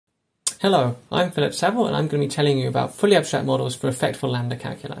Hello, I'm Philip Saville and I'm going to be telling you about fully abstract models for effectful lambda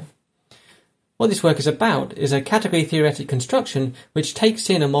calculi. What this work is about is a category-theoretic construction which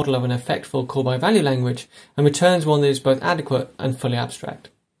takes in a model of an effectful call-by-value language and returns one that is both adequate and fully abstract.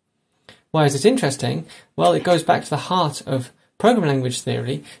 Why is this interesting? Well, it goes back to the heart of programming language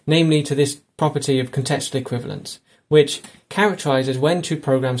theory, namely to this property of contextual equivalence, which characterizes when two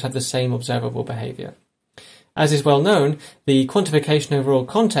programs have the same observable behavior. As is well known, the quantification over all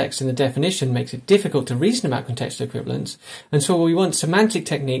context in the definition makes it difficult to reason about contextual equivalence, and so we want semantic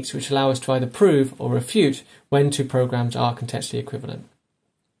techniques which allow us to either prove or refute when two programs are contextually equivalent.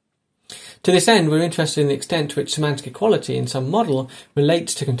 To this end, we're interested in the extent to which semantic equality in some model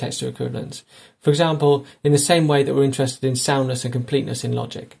relates to contextual equivalence, for example, in the same way that we're interested in soundness and completeness in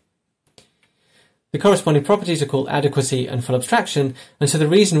logic. The corresponding properties are called adequacy and full abstraction, and so the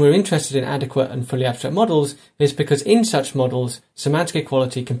reason we're interested in adequate and fully abstract models is because in such models, semantic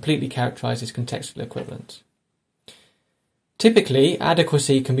equality completely characterizes contextual equivalence. Typically,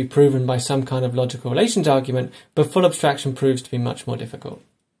 adequacy can be proven by some kind of logical relations argument, but full abstraction proves to be much more difficult.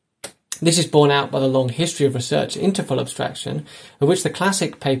 This is borne out by the long history of research into full abstraction, of which the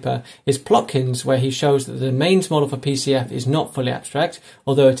classic paper is Plotkin's, where he shows that the domains model for PCF is not fully abstract,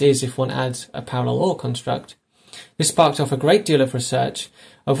 although it is if one adds a parallel OR construct. This sparked off a great deal of research,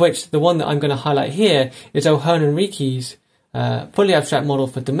 of which the one that I'm going to highlight here is OHearn Rieckes' fully abstract model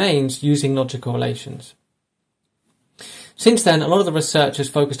for domains using logical relations. Since then, a lot of the research has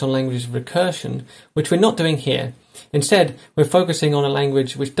focused on languages of recursion, which we're not doing here. Instead, we're focusing on a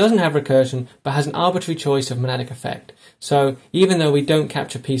language which doesn't have recursion but has an arbitrary choice of monadic effect. So, even though we don't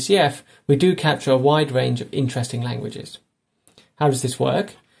capture PCF, we do capture a wide range of interesting languages. How does this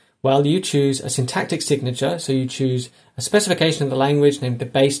work? Well, you choose a syntactic signature, so you choose a specification of the language, named the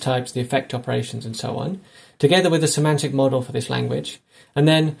base types, the effect operations, and so on, together with a semantic model for this language. And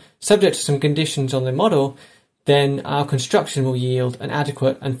then, subject to some conditions on the model, then our construction will yield an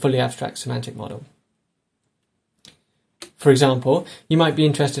adequate and fully abstract semantic model. For example, you might be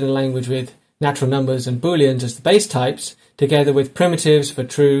interested in a language with natural numbers and booleans as the base types, together with primitives for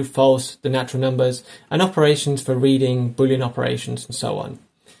true, false, the natural numbers, and operations for reading, boolean operations, and so on.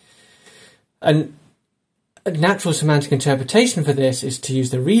 And a natural semantic interpretation for this is to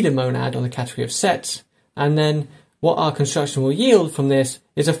use the reader monad on the category of sets, and then what our construction will yield from this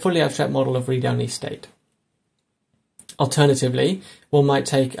is a fully abstract model of read-only state. Alternatively, one might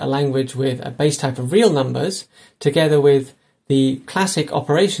take a language with a base type of real numbers, together with the classic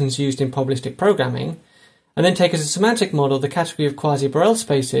operations used in probabilistic programming, and then take as a semantic model the category of quasi-Borel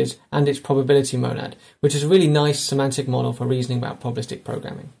spaces and its probability monad, which is a really nice semantic model for reasoning about probabilistic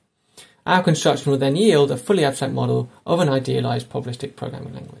programming. Our construction will then yield a fully abstract model of an idealized probabilistic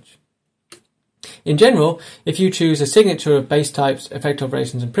programming language. In general, if you choose a signature of base types, effect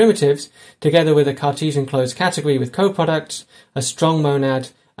operations, and primitives, together with a Cartesian closed category with coproducts, a strong monad,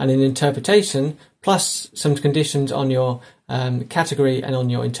 and an interpretation, plus some conditions on your category and on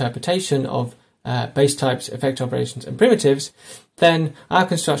your interpretation of base types, effect operations, and primitives, then our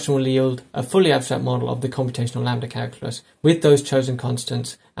construction will yield a fully abstract model of the computational lambda calculus with those chosen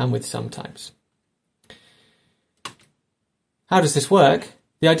constants and with sum types. How does this work?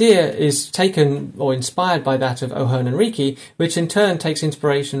 The idea is taken or inspired by that of OHearn and Rieckes, which in turn takes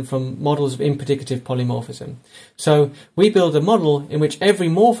inspiration from models of impredicative polymorphism. So we build a model in which every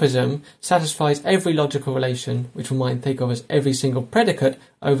morphism satisfies every logical relation, which we might think of as every single predicate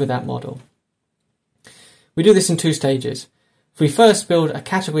over that model. We do this in two stages. We first build a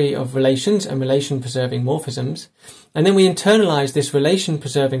category of relations and relation-preserving morphisms, and then we internalize this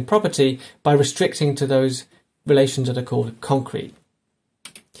relation-preserving property by restricting to those relations that are called concrete.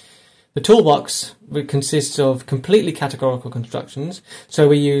 The toolbox consists of completely categorical constructions, so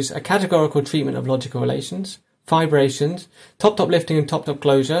we use a categorical treatment of logical relations, fibrations, top-top lifting and top-top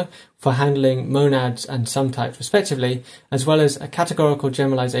closure for handling monads and sum types respectively, as well as a categorical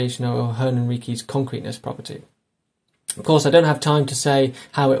generalization of OHearn and Rieckes' concreteness property. Of course, I don't have time to say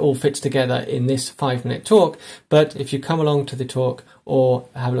how it all fits together in this 5-minute talk, but if you come along to the talk or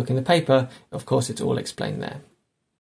have a look in the paper, of course it's all explained there.